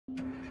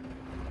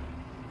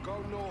Go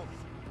north.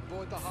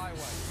 Avoid the highway.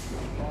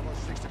 Bravo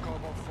 6 to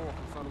Cobalt 4,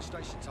 confirming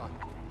station time.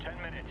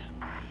 10 minutes.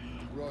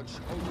 Rog,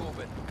 hold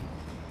orbit.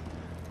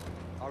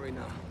 Hurry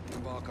now.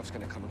 Barkov's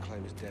gonna come and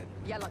claim he's dead.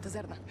 Yalla,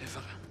 Tazerna.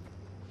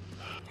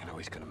 You know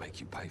he's gonna make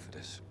you pay for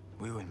this.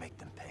 We will make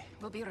them pay.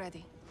 We'll be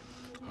ready.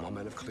 My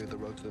men have cleared the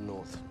road to the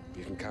north.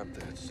 You can camp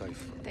there, it's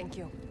safe. Thank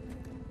you.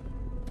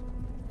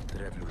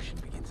 The revolution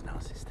begins now,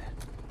 sister.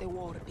 The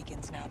war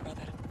begins now,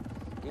 brother.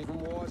 Even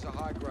war is a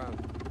high ground.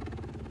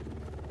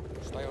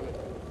 Stay on it.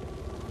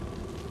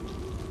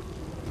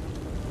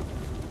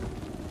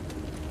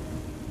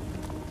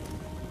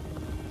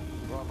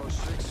 Bravo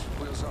 6,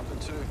 wheels up in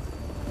 2.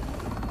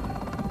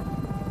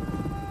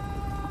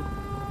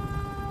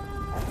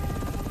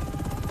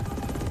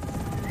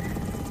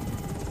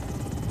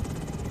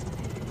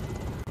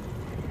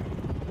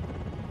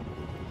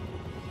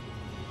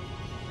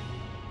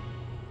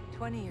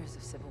 Years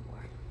of civil war.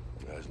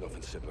 There's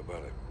nothing civil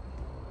about it.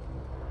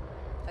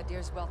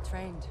 Adir's well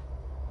trained.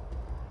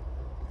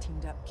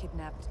 Teamed up,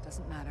 kidnapped,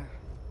 doesn't matter.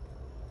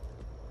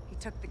 He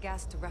took the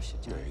gas to Russia,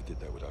 John. Yeah, he did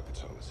that without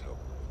Katana's help.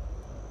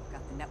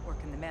 Got the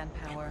network and the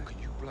manpower. How can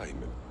you blame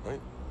him,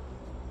 right?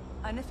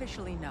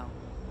 Unofficially, no.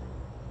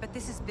 But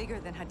this is bigger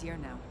than Hadir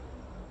now.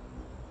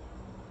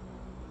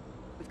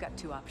 We've got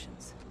two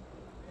options.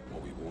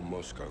 Or we warn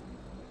Moscow.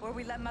 Or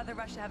we let Mother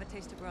Russia have a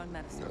taste of her own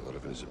medicine. No, a lot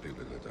of innocent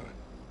people are gonna die.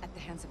 At the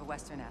hands of a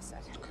Western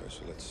asset. Okay,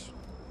 so let's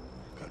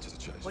cut to the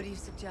chase. What do you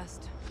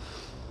suggest?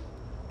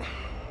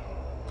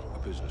 A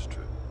business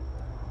trip.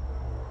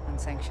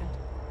 Unsanctioned?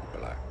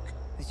 Black.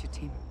 Who's your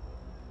team?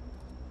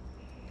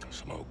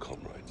 Some old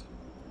comrades.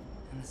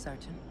 And the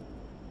sergeant?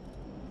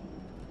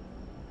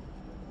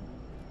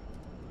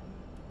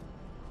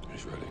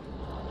 He's ready.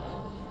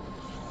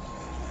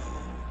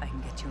 I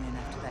can get you in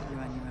after that. You're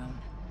on your own.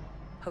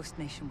 Host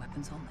nation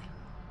weapons only.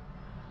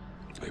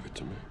 Leave it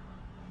to me.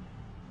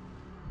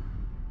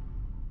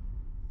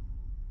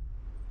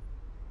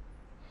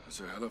 It's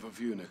a hell of a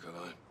view,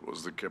 Nikolai.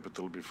 Was the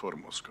capital before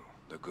Moscow?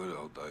 The good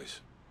old days.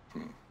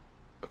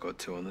 I got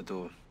 2 on the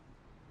door.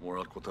 More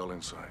Alcotel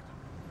inside.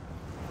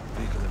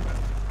 Vehicle inbound.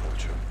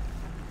 Roger.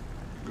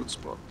 Good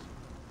spot.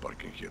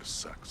 Parking here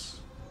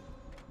sucks.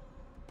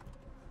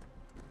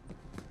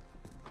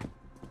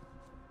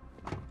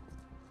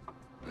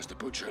 There's the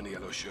butcher in the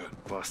yellow shirt.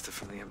 Bastard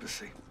from the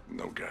embassy.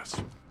 No gas.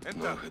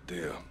 No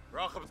idea.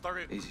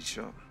 Easy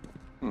shot.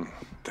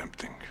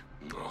 Tempting.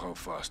 Oh, how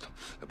fast?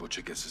 The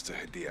butcher gets us to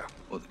Hadir.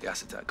 Or the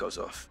gas attack goes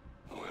off.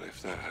 Well,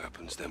 if that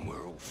happens, then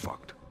we're all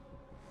fucked.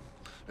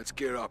 Let's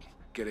gear up.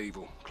 Get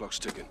evil. Clock's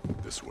ticking.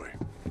 This way.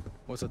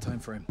 What's the time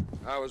frame?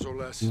 Hours or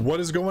less. What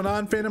is going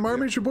on, Phantom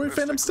Army? It's your boy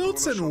Phantom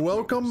Stilts, and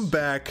welcome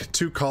back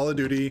to Call of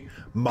Duty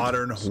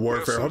Modern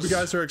Warfare. Hope you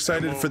guys are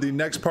excited for the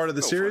next part of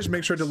the series.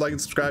 Make sure to like and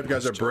subscribe if you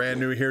guys are brand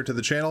new here to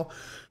the channel.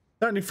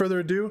 Without any further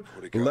ado,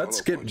 let's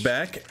get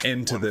back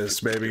into this,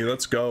 baby.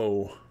 Let's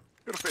go.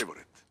 Your favorite.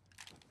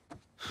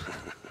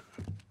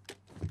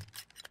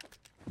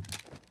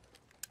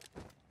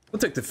 We'll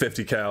take the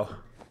 50 cal.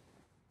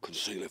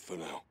 Conceal it for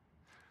now.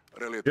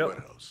 Rally at the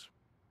warehouse.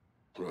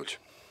 Rog,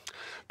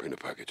 bring the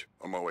package.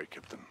 On my way,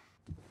 Captain.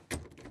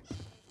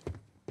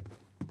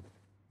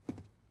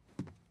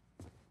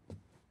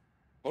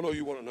 Oh no,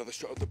 you want another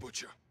shot at the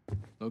butcher?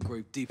 No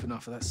group deep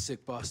enough for that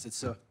sick bastard,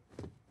 sir.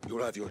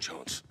 You'll have your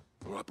chance.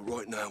 All right, but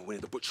right now, we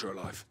need the butcher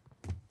alive.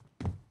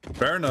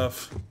 Fair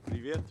enough.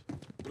 Привет.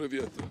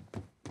 Привет.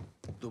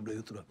 Доброе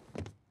утро.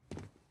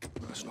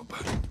 That's not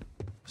bad.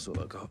 That's all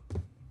I got.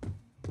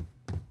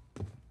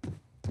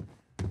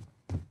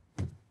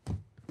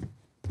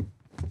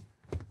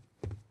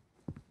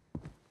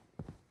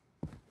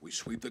 We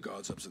sweep the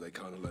guards up so they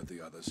can't alert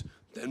the others,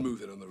 then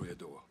move in on the rear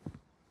door.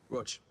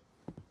 Rog.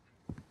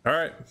 All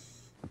right.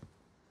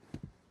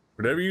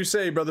 Whatever you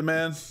say, brother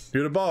man.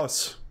 You're the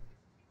boss.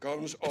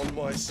 Guns on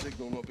my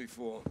signal, not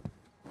before.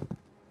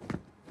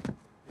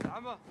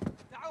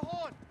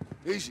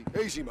 Easy,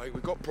 easy, mate.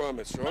 We've got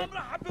permits, right?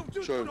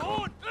 Show 'em,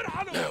 Carl.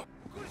 Now.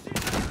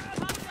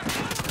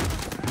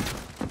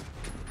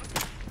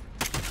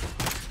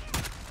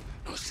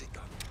 No, sit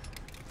down.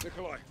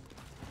 Nikolai,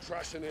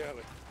 trash in the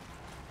alley.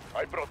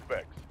 I brought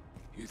bags.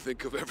 You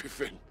think of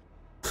everything.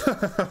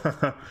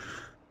 All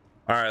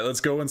right, let's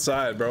go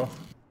inside, bro.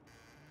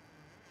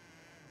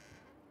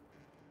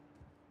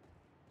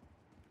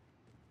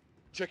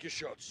 Check your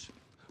shots.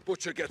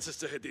 Butcher gets us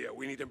to Hadir.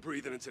 We need him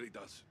breathing until he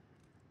does.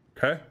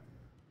 Okay.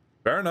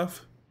 Fair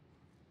enough.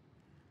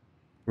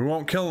 We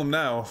won't kill him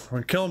now.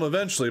 We'll kill him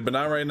eventually, but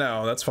not right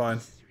now. That's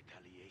fine.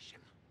 Retaliation.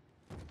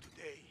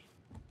 Today,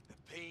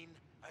 the pain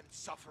and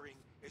suffering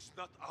is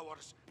not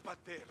ours, but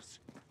theirs.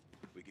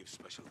 We give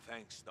special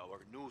thanks to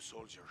our new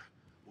soldier,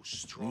 whose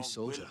strong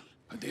soldier?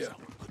 will is our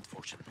good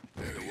fortune.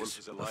 The wolf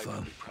is alive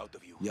and be proud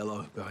of you.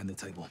 Yellow behind the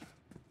table.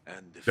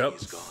 And if Yep. he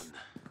is gone,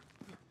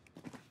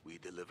 we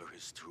deliver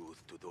his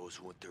truth to those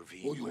who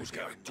intervene. All yours, when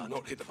they Gary. are Do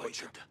not hit the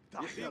butcher.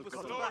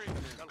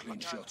 Clean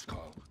shots,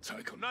 Carl.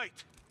 Take them.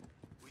 Tonight,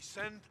 we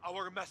send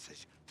our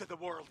message to the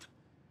world.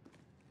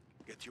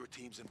 Get your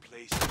teams in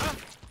place.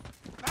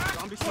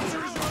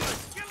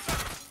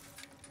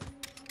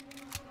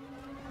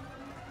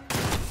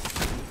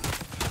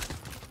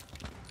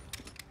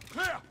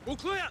 All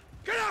clear!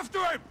 Get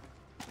after him!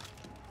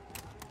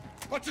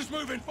 Butcher's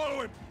moving,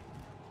 follow him!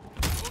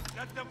 Don't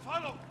let them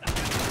follow!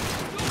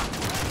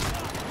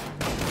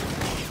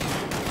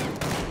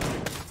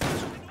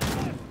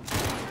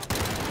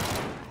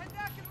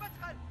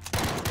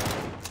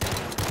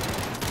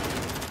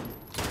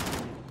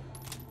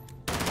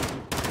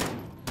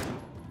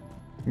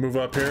 Move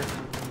up here.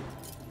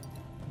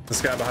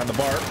 This guy behind the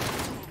bar.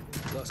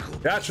 That's cool.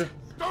 Gotcha.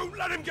 Don't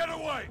let him get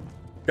away!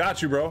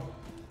 Got you, bro.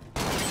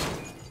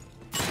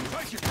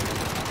 Thank you!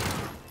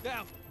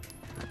 Down!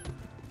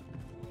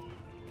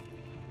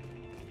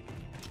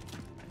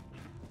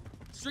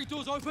 Street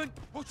doors open!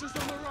 Butcher's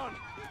on the run!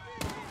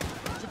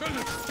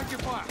 Civilians, take your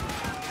fire!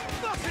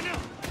 Fucking hell!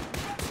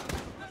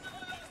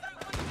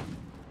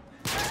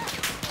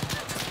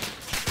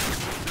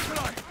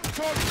 Nikolai!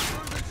 Target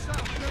moving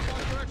south,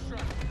 nearby for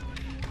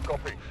extract!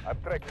 Copy. I'm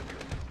tracking you.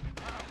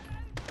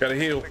 Gotta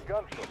heal.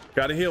 Gunshot.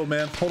 Gotta heal,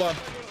 man. Hold on.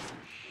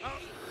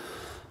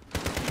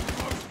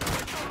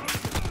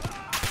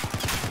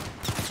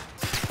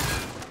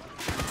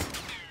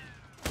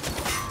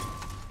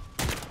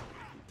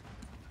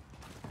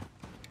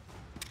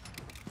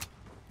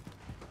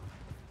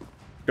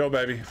 Go,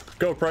 baby.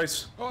 Go,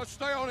 Price. Alright,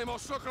 stay on him, I'll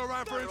circle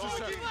around for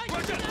intercept.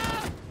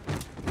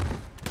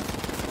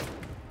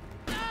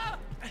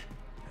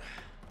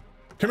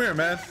 Come here,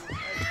 man.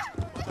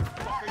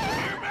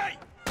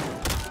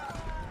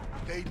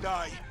 They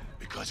die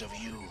because of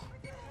you.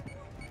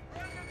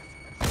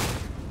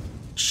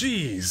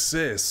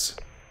 Jesus.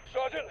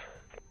 Sergeant!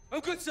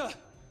 I'm good, sir.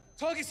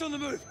 Target's on the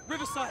move.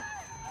 Riverside.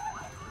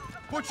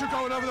 Butcher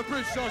going over the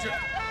bridge, Sergeant.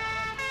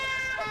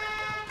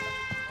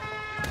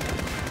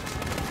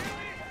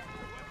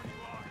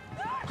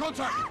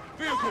 Contact!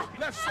 Vehicle,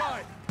 left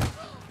side!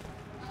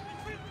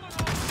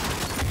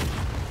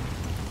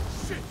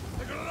 Shit!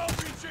 They got an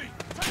RPG!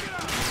 Take it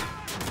out!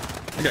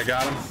 I think I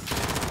got him.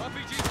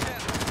 RPG's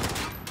down.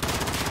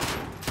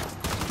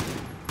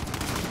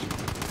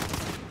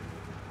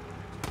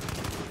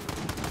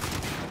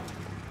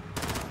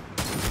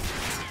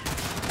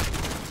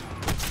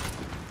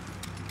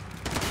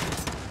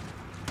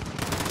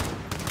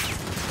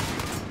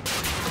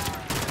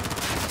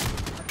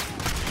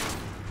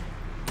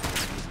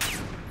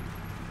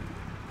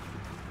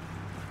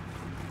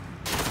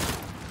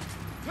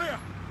 Clear!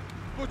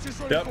 Butcher's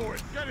ready Yep. for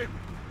it. Get him!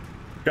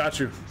 Got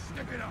you.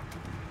 Step it up!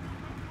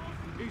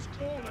 He's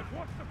cornered.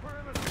 Watch the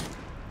perimeter!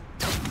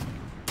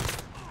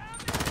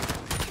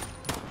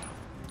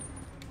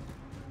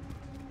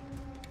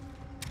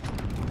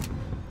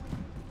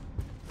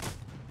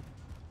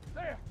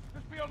 There!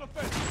 Just beyond the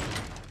fence!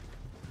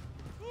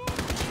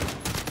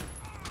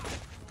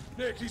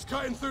 Nick, he's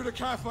cutting through the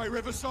cafe,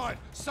 Riverside.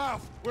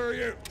 South, where are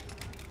you?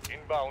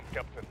 Inbound,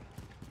 Captain.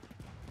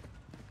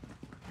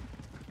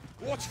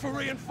 Watch for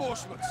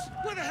reinforcements.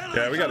 Where the hell are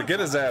Yeah, they we gotta coming get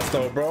his ass,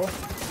 though, bro.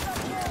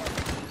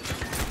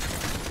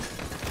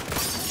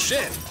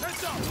 Shit. from?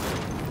 Heads up!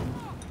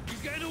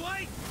 He's getting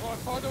away! Alright,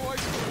 find a way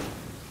through.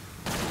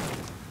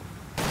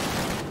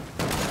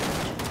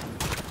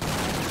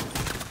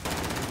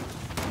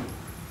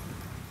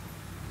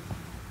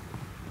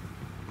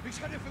 He's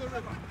heading for the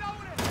river.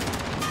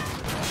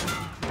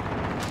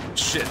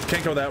 Shit.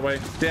 Can't go that way.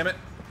 Damn it.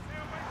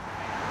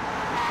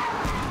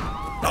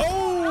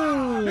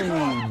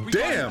 Oh,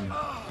 damn.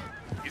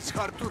 It's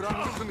hard to run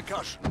with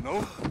concussion,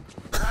 no?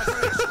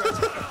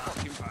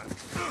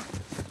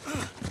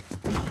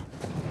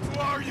 Who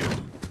are you?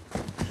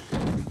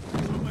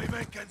 So my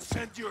men can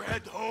send your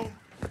head home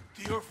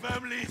to your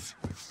families.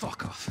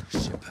 Fuck off,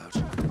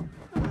 shitpouch.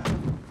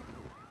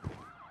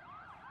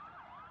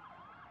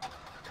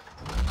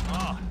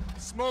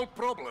 Small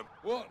problem.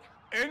 What?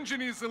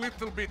 Engine is a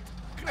little bit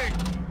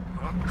cracked.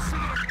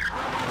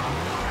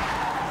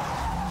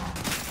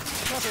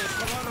 Cover it,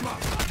 line them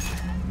up.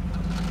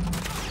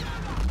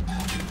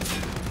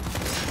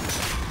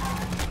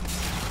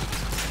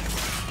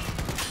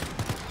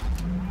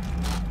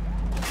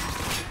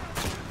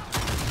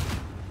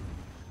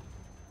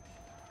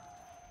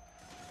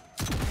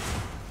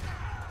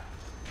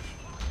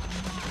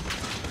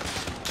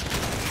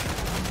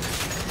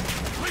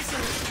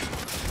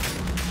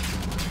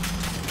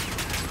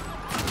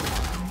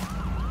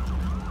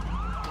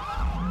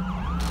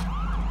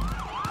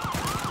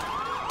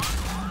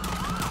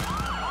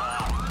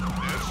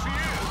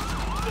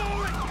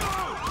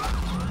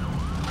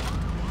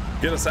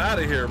 Get us out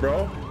of here,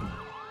 bro.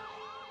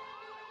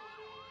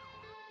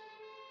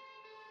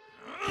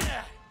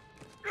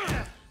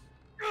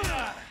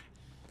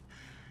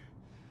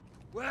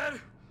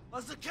 Where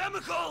are the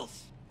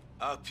chemicals?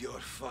 Up your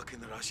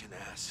fucking Russian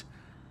ass.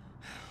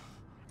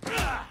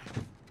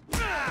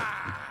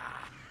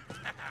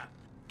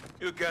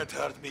 You can't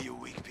hurt me, you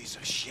weak piece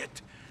of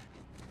shit.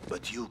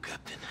 But you,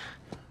 Captain,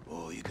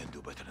 oh, you can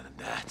do better than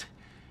that.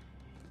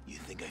 You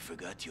think I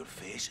forgot your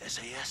face,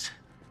 SAS?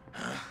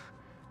 Huh?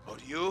 Or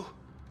you,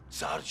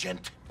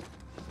 Sergeant?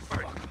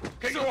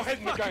 Get your head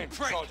in the game,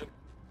 prick. Sergeant.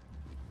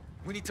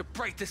 We need to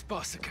break this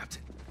bastard,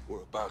 Captain.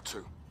 We're about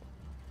to.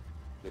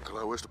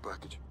 Nikolai, where's the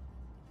package?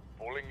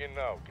 Pulling in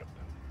now,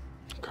 Captain.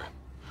 Okay.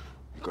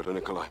 You go to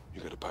Nikolai,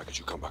 you get a package,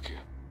 you come back here.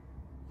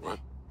 Right?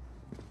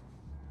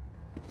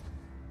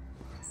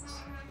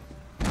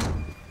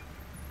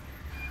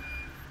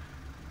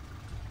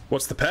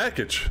 What's the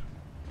package?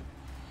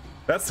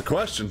 That's the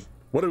question.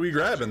 What are we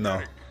grabbing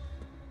though?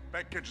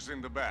 Package is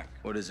in the back.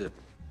 What is it?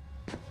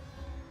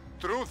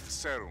 Truth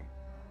serum.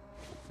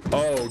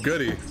 Oh,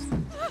 goody.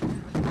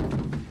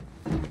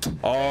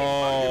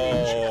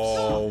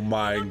 Oh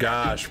my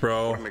gosh,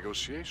 bro. For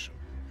negotiation.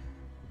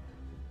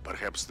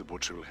 Perhaps the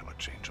butcher will have a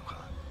change of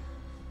heart.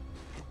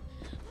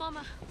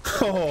 Mama,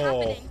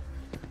 Oh.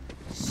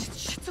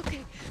 Shh, it's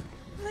okay.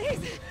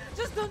 Please,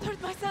 just don't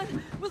hurt my son.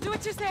 We'll do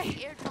what you say.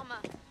 scared, Mama.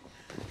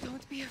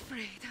 Don't be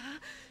afraid, huh?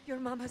 Your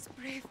mama's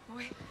brave,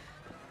 boy.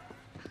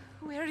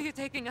 Where are you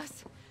taking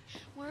us?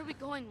 Where are we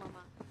going,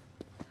 Mama?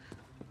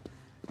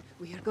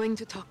 We are going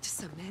to talk to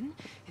some men,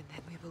 and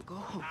then we will go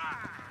home.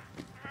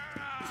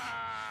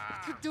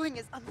 What you're doing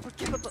is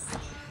unforgivable.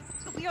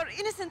 We are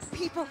innocent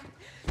people.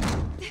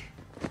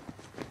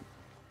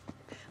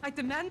 I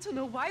demand to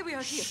know why we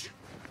are here.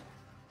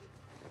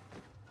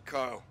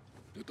 Kyle,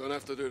 you don't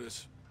have to do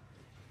this.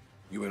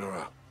 You in or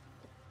out?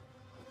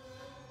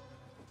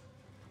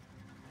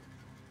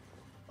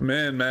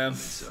 Man,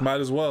 might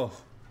as well.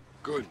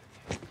 Good.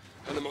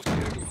 Hand them off to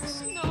the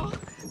ambulance.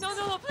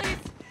 No, please.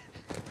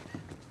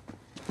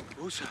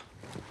 Usa.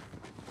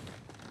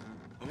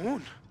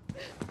 Amun.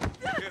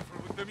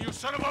 Careful with them, you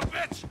son of a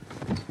bitch!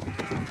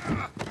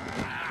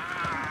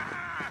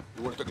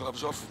 You want the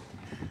gloves off?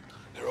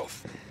 They're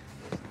off.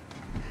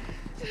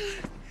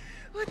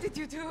 What did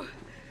you do?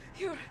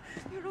 Your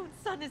own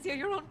son is here,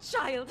 your own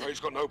child. No, he's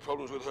got no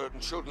problems with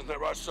hurting children, is that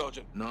right,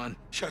 Sergeant? None.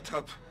 Shut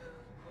up.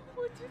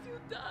 What have you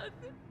done?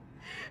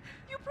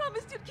 You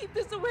promised you'd keep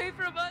this away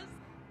from us.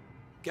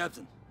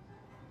 Captain,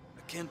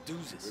 I can't do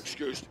You're this.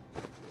 excused.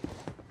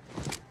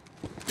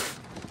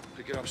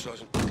 Pick it up,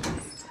 Sergeant.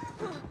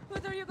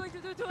 What are you going to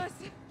do to us?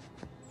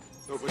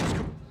 Nobody's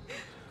coming.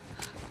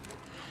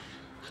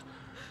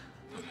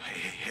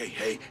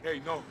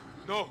 Hey, no.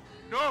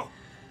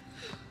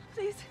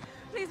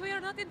 Please, we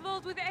are not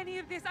involved with any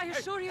of this, I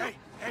assure you.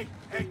 Hey,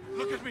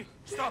 look at me.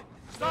 Stop.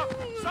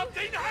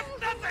 Something have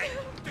nothing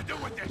to do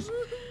with this.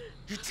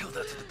 You tell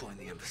that to the boy in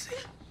the embassy.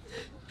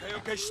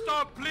 Okay,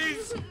 stop,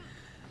 please.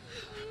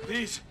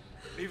 Please,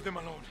 leave them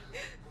alone.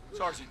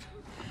 Sergeant,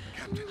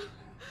 Captain,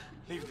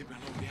 leave them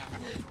alone. They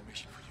have no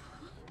information for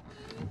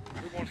you.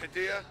 We want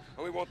Hadir,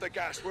 and we want the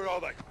gas. Where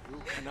are they?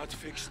 You cannot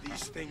fix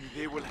these things.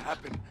 They will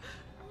happen.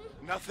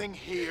 Nothing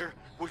here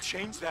will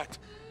change that.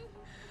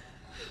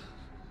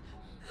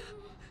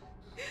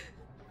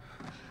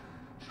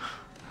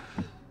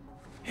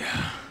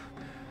 Yeah.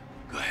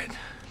 Go ahead.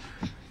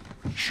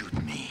 Shoot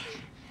me.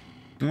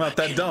 I'm not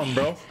that dumb,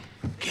 bro.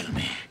 Kill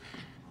me.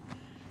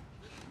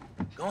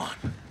 Go on.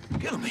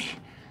 Kill me.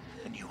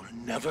 And you will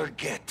never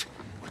get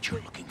what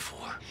you're looking for.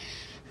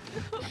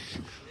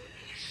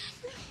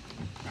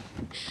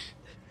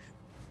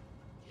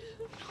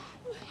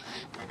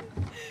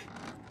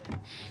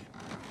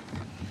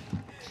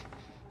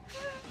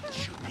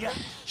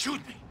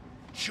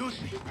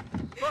 Shoot me.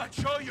 But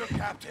show your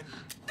captain.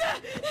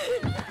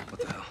 What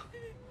the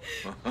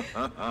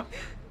hell?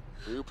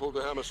 You pulled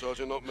the hammer,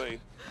 Sergeant, not me.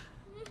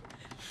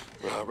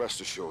 Well, rest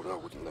assured, I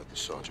wouldn't let the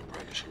Sergeant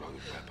brandish a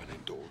loaded weapon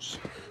indoors,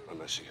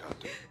 unless he had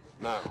to.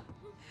 Now,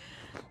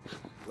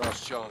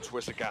 last chance,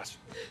 where's the gas?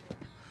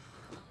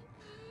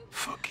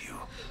 Fuck you.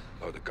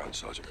 Load the gun,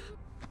 Sergeant.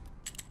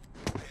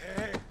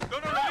 Hey. No,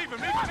 leave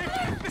him.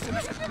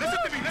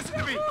 Listen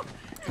to me.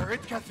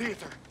 Karitka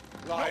Theater.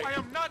 Lie. No, I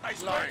am not. I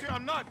swear to you,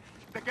 I'm not.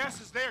 The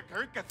gas is there.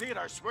 Karitka Theater,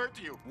 I swear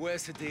to you.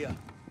 Where's Hadir?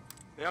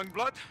 The young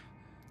blood?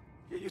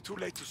 Yeah, you're too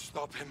late to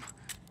stop him.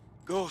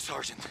 Go,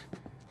 Sergeant.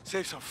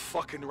 Save some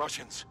fucking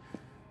Russians.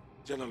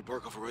 General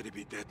Barkov already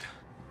be dead.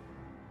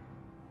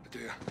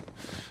 Hadir,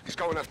 he's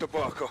going after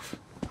Barkov.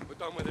 We're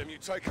done with him. You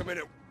take a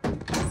minute.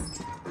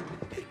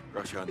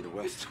 Russia and the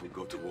West will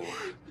go to war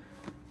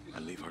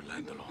and leave our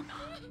land alone.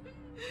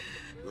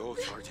 Go,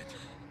 Sergeant.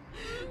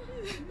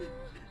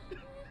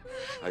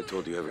 I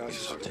told you everything,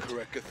 Gas is at the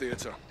Sergeant. Kareka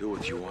Theater. Do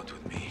what you want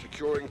with me.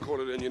 Securing, call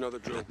it in, you know the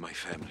drill. Let my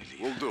family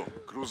leave. Will do.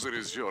 Cruiser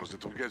is yours.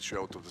 It will get you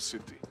out of the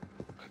city.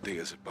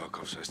 Hadir's at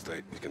Barkov's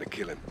estate. He's gonna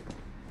kill him.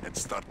 And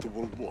start the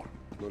World War.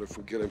 Not if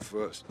we kill him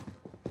first.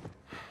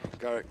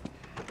 Garrick,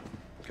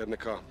 get in the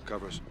car.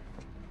 Cover us.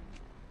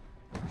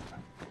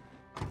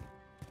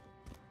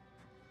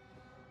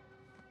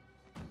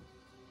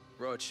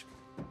 Roach.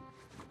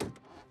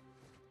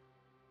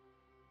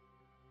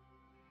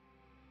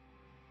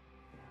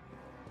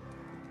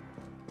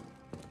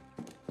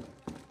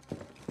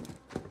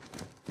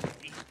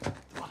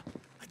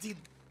 Один,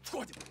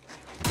 входим!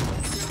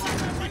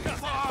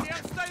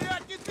 Всем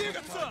стоять, не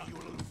двигаться! You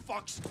little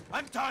fucks!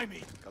 Untie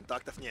me!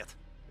 Контактов нет.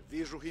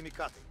 Вижу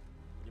химикаты.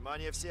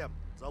 Внимание всем.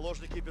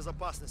 Заложники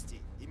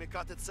безопасности.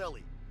 Химикаты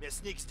целый.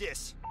 Мясник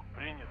здесь.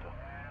 Принято.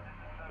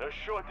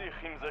 Расчет их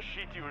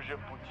химзащите уже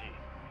в пути.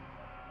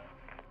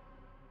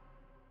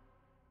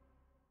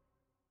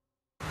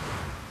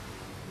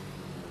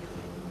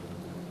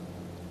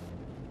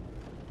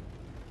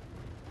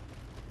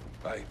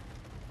 Hey.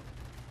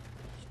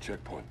 It's a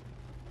checkpoint.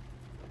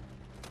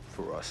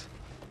 For us.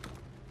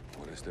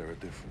 What is there a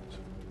difference?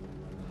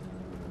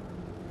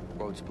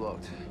 Road's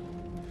blocked.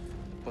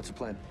 What's the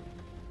plan?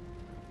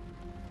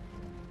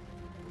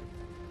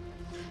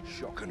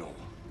 Shock and all.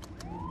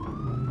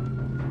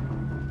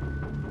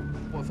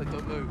 What if they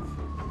don't move?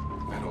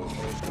 That old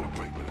hell's gonna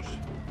break loose.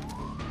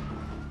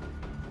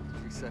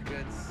 3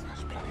 seconds.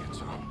 There's plenty of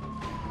time.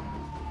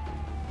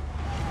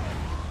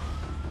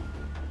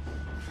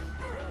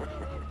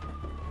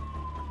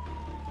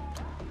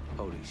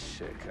 Holy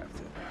shit,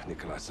 Captain.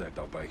 Nikolai said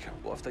they'll bake him.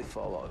 What if they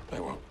follow?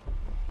 They won't.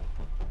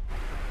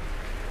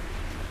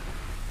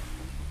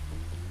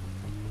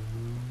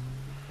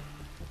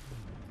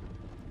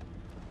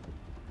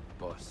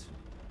 Boss.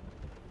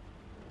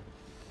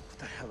 What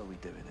the hell are we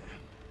doing here?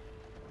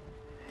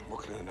 We're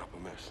cleaning up a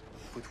mess.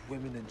 With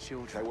women and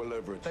children. They were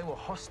leveraged. They were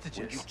hostages.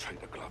 When you take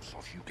the gloves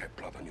off, you get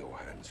blood on your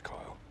hands,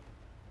 Kyle.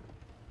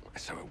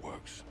 That's how it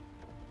works.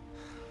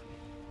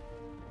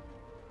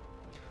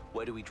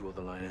 Where do we draw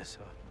the line,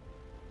 sir?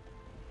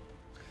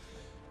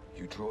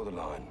 You draw the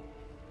line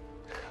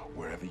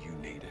wherever you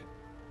need it,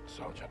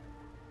 Sergeant.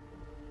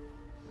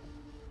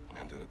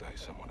 End of the day,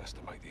 someone has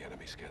to make the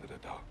enemy scared of the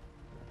dark.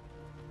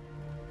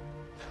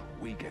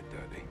 We get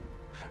dirty,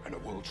 and the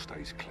world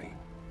stays clean.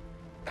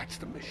 That's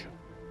the mission.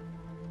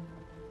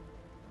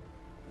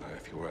 Now,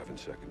 if you're having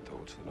second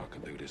thoughts, then I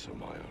can do this on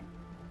my own.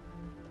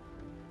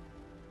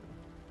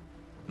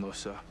 No,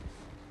 sir.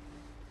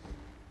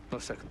 No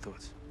second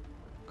thoughts.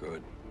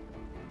 Good.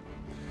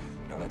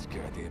 Now let's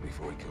get out of here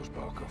before he kills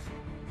Barkov.